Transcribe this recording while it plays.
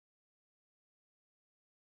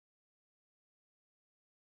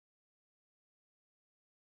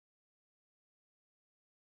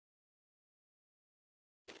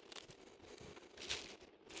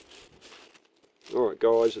Alright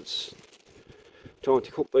guys, it's time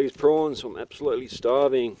to cook these prawns. I'm absolutely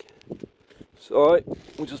starving. So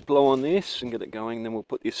we'll just blow on this and get it going, then we'll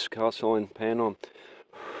put this cast iron pan on.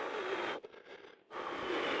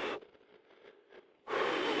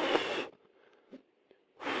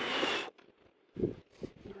 There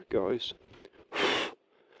it goes.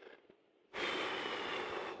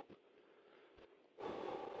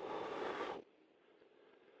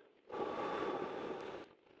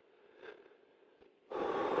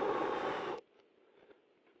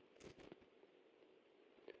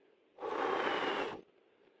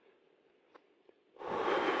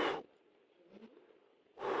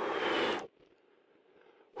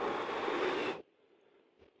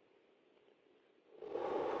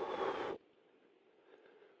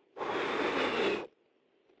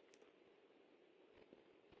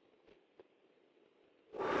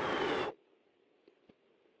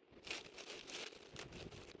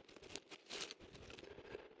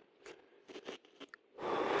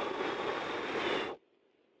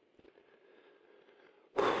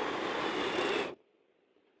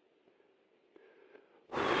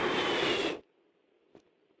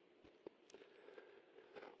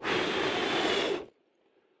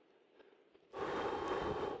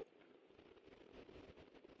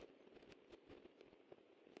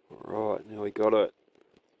 Right, now we got it.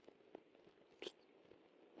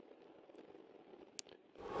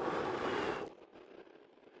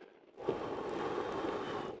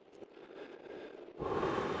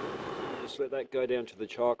 Just let that go down to the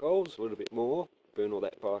charcoals a little bit more. Burn all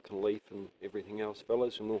that bark and leaf and everything else,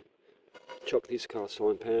 fellas, and we'll chuck this cast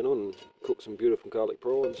iron pan on and cook some beautiful garlic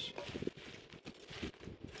prawns.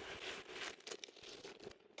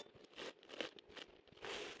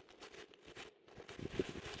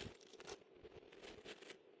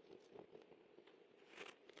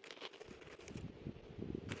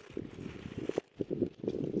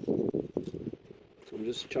 I'm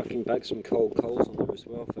just chucking back some cold coals on there as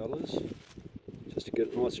well, fellas, just to get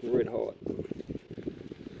it nice and red hot.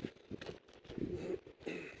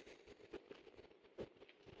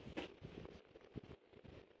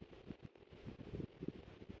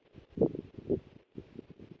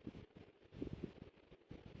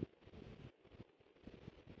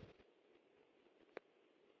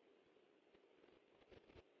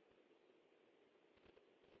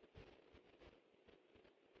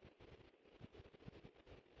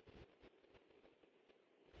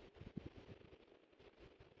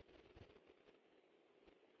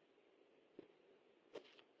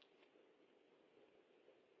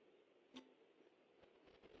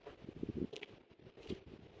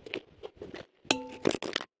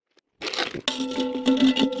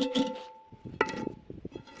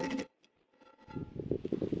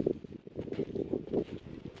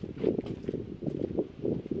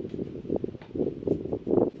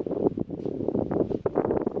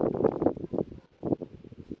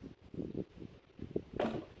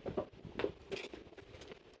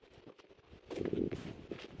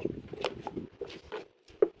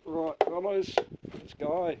 Right fellas, let's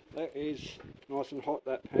go. That is nice and hot,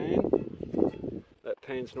 that pan. That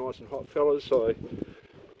pan's nice and hot, fellas, so I've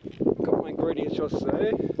got my ingredients just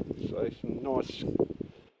there. So some nice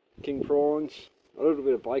king prawns, a little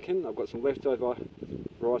bit of bacon. I've got some leftover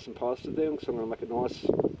rice and pasta there, so I'm going to make a nice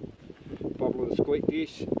bubble and squeak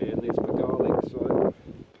dish, and there's my garlic, so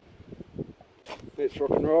let's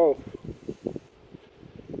rock and roll.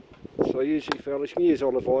 So usually fellas, you can use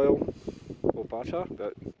olive oil or butter,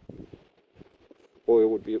 but oil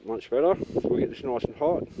would be much better. So we get this nice and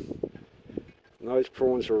hot. And those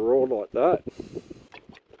prawns are raw like that.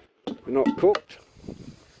 They're not cooked.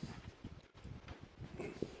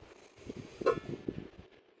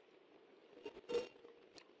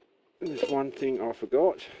 And there's one thing I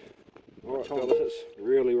forgot. Alright fellas, it's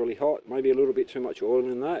really hot. Maybe a little bit too much oil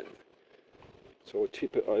in that. So I'll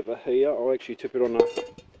tip it over here. I'll actually tip it on a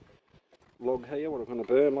log here, what I'm going to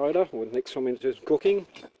burn later, or next time into some cooking.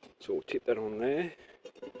 So we'll tip that on there.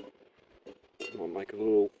 Might make it a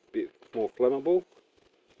little bit more flammable.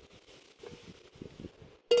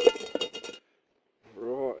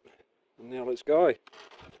 Right, and now let's go.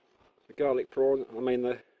 The garlic prawn,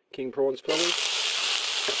 the king prawns, fellas.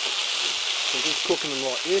 I'm just cooking them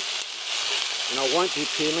like this, and I won't be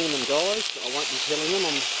peeling them, guys. I won't be peeling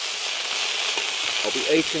them. I'll be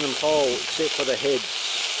eating them whole, except for the heads.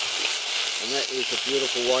 And that is a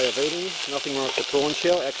beautiful way of eating. Nothing like the prawn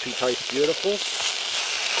shell, actually tastes beautiful.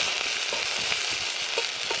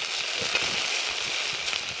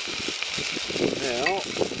 Now,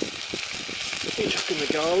 chuck in the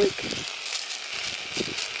garlic.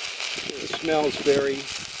 It smells very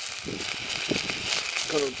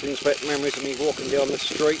kind of brings back memories of me walking down the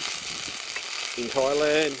street in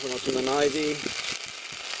Thailand when I was in the Navy.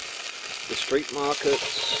 The street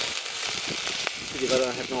markets. Pity they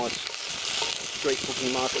don't have nice street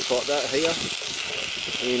cooking markets like that here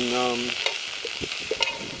in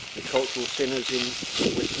the cultural centres in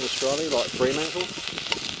Western Australia, like Fremantle,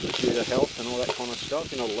 due to health and all that kind of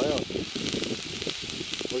stuff. You're not allowed.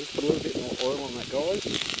 We'll just put a little bit more oil on that, guys.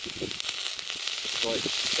 So it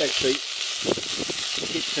actually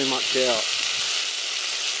hit too much out.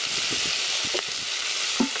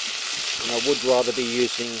 And I would rather be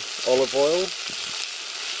using olive oil.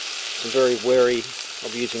 I'm very wary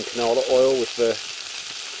of using canola oil with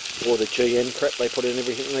all the GM crap they put in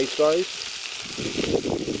everything these days.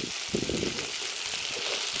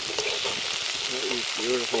 That is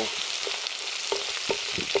beautiful.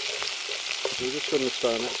 So we're just going to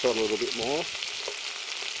stay on that side a little bit more.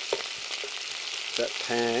 That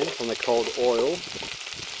pan from the cold oil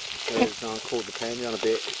has cooled the pan down a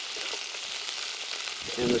bit.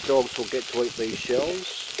 And the dogs will get to eat these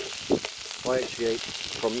shells. I actually eat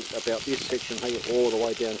from about this section here all the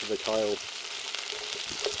way down to the tail.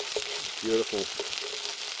 Beautiful.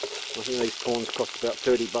 I think these prawns cost about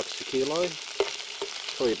 $30 a kilo.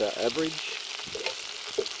 Probably about average.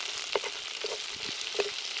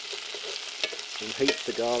 And heaps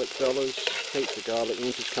of garlic, fellas. Heaps of garlic.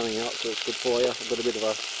 Winter's coming out, so it's good for you. I've got a bit of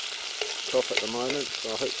a cough at the moment, so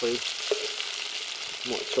hopefully I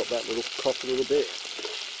might stop that little cough a little bit.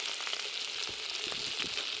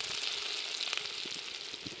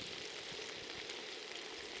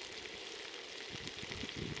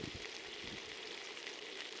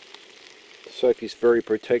 Sophie's very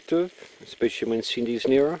protective, especially when Cindy's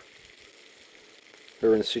near her.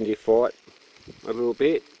 Her and Cindy fight a little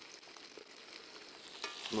bit.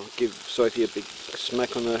 I'll give Sophie a big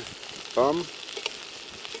smack on the bum.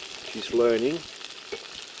 She's learning.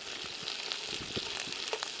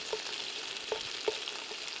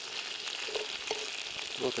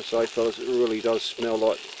 Like I say, fellas, it really does smell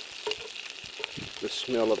like the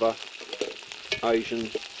smell of a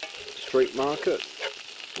Asian street market.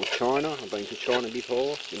 Or China. I've been to China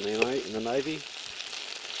before in the Navy.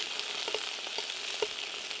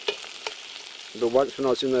 But once when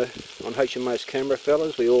I was on HMAS Canberra,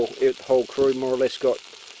 fellas, the whole crew more or less got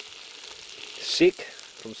sick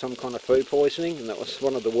from some kind of food poisoning, and that was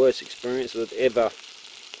one of the worst experiences I've ever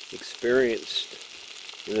experienced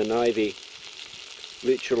in the Navy.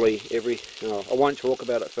 Literally I won't talk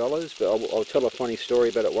about it, fellas, but I'll tell a funny story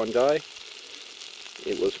about it one day.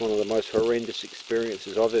 It was one of the most horrendous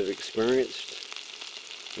experiences I've ever experienced.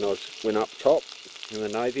 And I went up top in the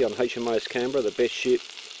Navy on HMAS Canberra, the best ship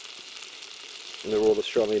in the Royal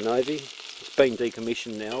Australian Navy. It's been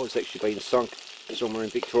decommissioned now, it's actually been sunk somewhere in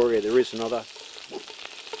Victoria. There is another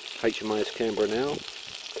HMAS Canberra now.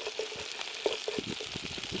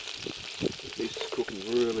 This is cooking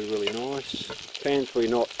really, really nice. Pan's probably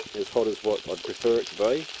not as hot as what I'd prefer it to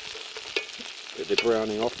be, but they're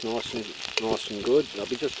browning off nice and good. They'll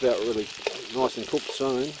be just about really nice and cooked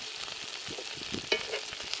soon. It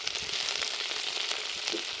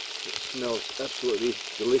smells absolutely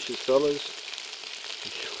delicious, fellas.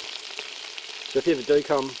 So if you ever do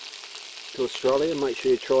come to Australia, make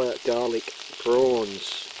sure you try out garlic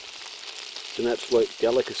prawns. It's an absolute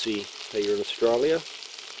delicacy here in Australia.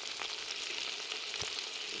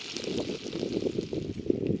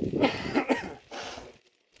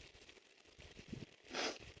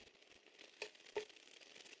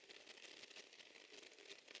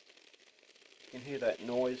 You can hear that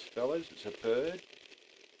noise, fellas, it's a bird.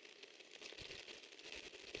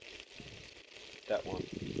 That one.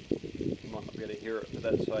 You might not be able to hear it, but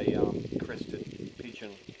that's a crested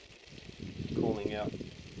pigeon calling out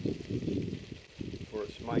for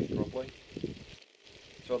its mate, probably.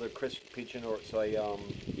 It's either a crested pigeon or it's a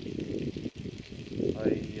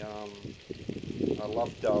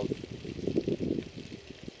love dove.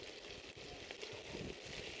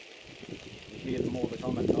 You hear them all the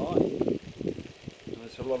time at night. And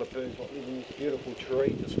there's a lot of birds that live in this beautiful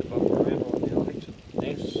tree just above the ground right now. Heaps of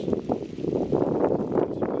nests.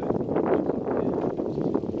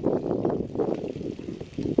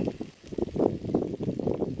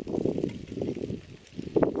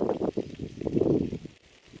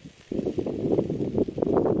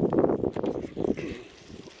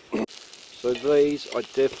 So these are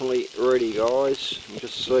definitely ready, guys. You can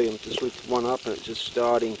just see, I'm just lifted one up and it's just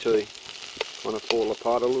starting to kind of fall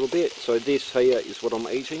apart a little bit. So this here is what I'm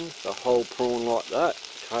eating, the whole prawn like that,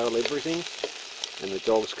 tail, everything, and the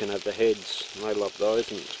dogs can have the heads, and they love those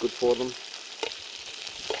and it's good for them.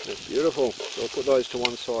 That's beautiful. So I'll put those to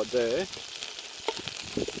one side there.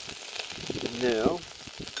 And now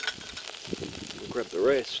grab the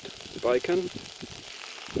rest, the bacon.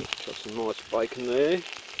 Got some nice bacon there.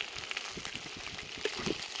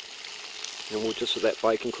 And we'll just let that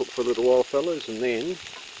bacon cook for a little while, fellas, and then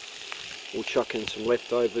we'll chuck in some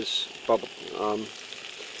leftovers,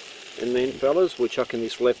 and then fellas, we'll chuck in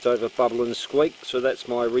this leftover bubble and squeak. So that's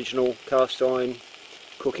my original cast iron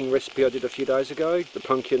cooking recipe I did a few days ago, the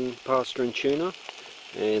pumpkin pasta and tuna,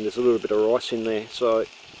 and there's a little bit of rice in there. So I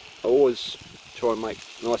always try and make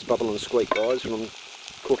nice bubble and squeak, guys, when I'm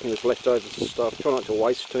cooking with leftovers and stuff. Try not to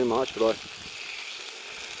waste too much, but I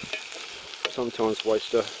sometimes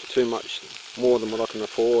waste too much, more than what I can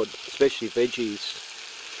afford, especially veggies.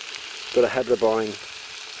 Got a habit of buying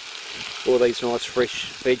all these nice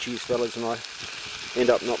fresh veggies, fellas, and I end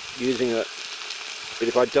up not using it. But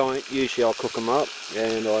if I don't, usually I'll cook them up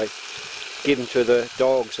and I give them to the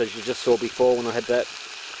dogs, as you just saw before when I had that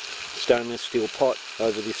stainless steel pot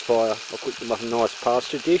over this fire. I'll cook them up a nice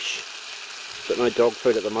pasta dish. Got no dog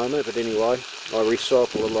food at the moment, but anyway, I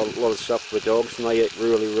recycle a lot of stuff for the dogs and they eat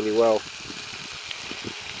really, really well.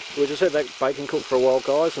 We'll just let that bacon cook for a while,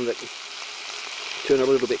 guys, and let it turn a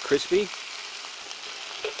little bit crispy.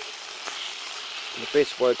 The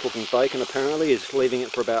best way of cooking bacon apparently is leaving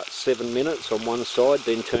it for about 7 minutes on one side,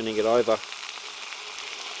 then turning it over.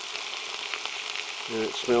 And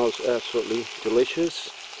it smells absolutely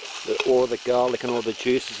delicious. All the garlic and all the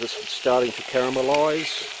juices are starting to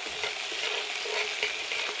caramelise.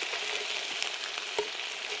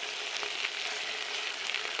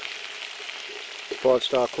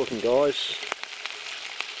 Five-star cooking, guys.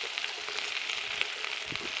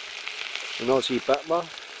 An Aussie battler,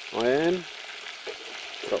 I am.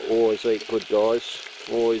 But always eat good, guys.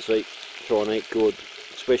 Always try and eat good,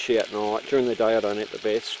 especially at night. During the day I don't eat the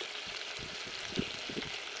best.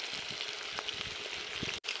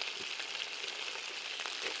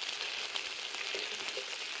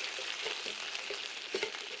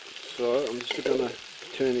 So I'm just going to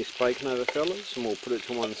turn this bacon over, fellas, and we'll put it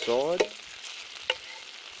to one side.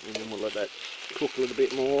 And then we'll let that cook a little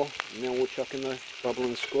bit more, and then we'll chuck in the bubble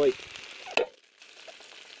and squeak.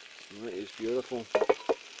 And that is beautiful.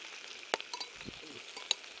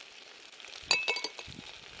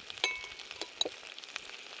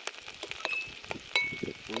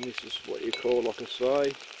 And this is what you call, like I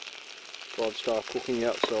say, 5-star cooking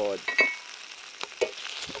outside.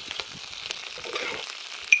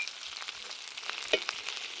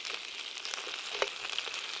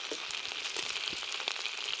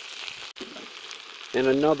 And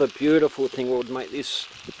another beautiful thing what would make this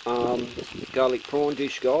garlic prawn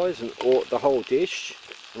dish, guys, and or the whole dish,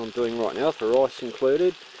 what I'm doing right now, for rice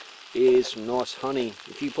included, is some nice honey.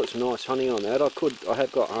 If you put some nice honey on that, I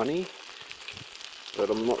have got honey, but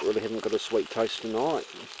I'm not really, haven't got a sweet taste tonight.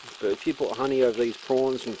 But if you put honey over these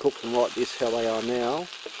prawns and cook them like this, how they are now,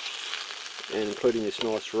 and including this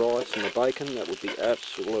nice rice and the bacon, that would be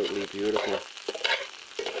absolutely beautiful.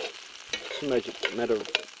 It's a matter of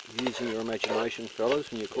using your imagination,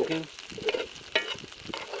 fellas, when you're cooking.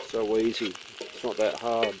 So easy, it's not that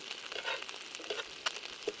hard.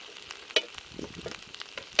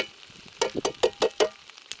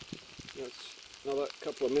 That's another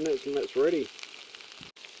couple of minutes and that's ready.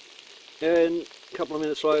 And a couple of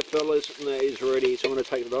minutes later, fellas, and that is ready. So I'm going to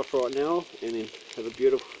take it off right now and then have a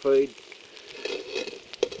beautiful feed.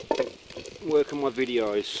 Work on my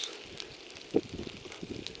videos.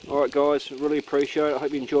 Alright guys, really appreciate it. I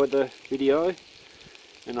hope you enjoyed the video,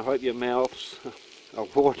 and I hope your mouths are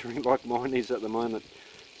watering like mine is at the moment.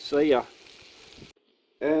 See ya.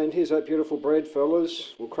 And here's that beautiful bread,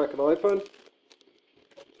 fellas. We'll crack it open.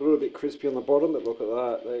 It's a little bit crispy on the bottom, but look at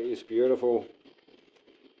that. That is beautiful.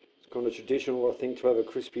 It's kind of traditional, I think, to have a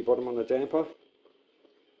crispy bottom on a damper.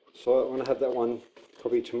 So I'm going to have that one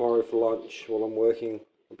probably tomorrow for lunch while I'm working.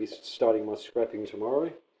 I'll be starting my scrapping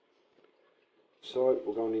tomorrow. So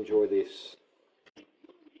we'll go and enjoy this.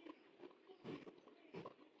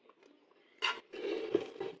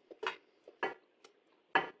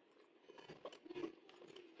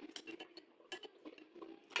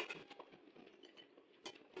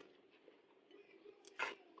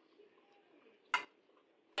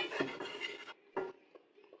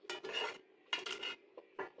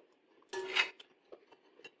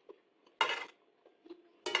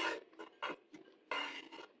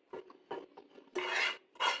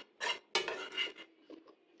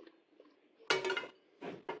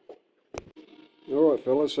 Alright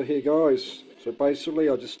fellas, so here goes. So basically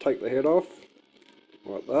I just take the head off,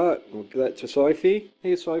 like that. I'll give that to Sophie.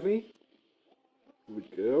 Here Sophie.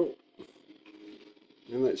 Good girl.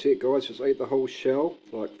 And that's it guys, just eat the whole shell,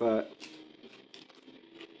 like that.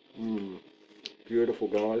 Beautiful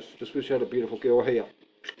guys. Just wish I had a beautiful girl here.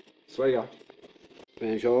 See ya.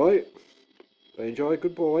 Banjai. Banjai,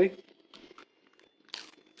 good boy.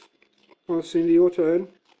 Oh, Cindy, your turn.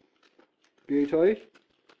 Beauty.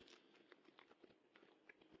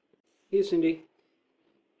 Here, Cindy.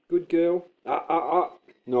 Good girl.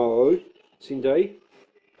 No. Cindy.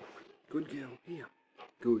 Good girl. Here.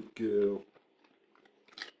 Good girl.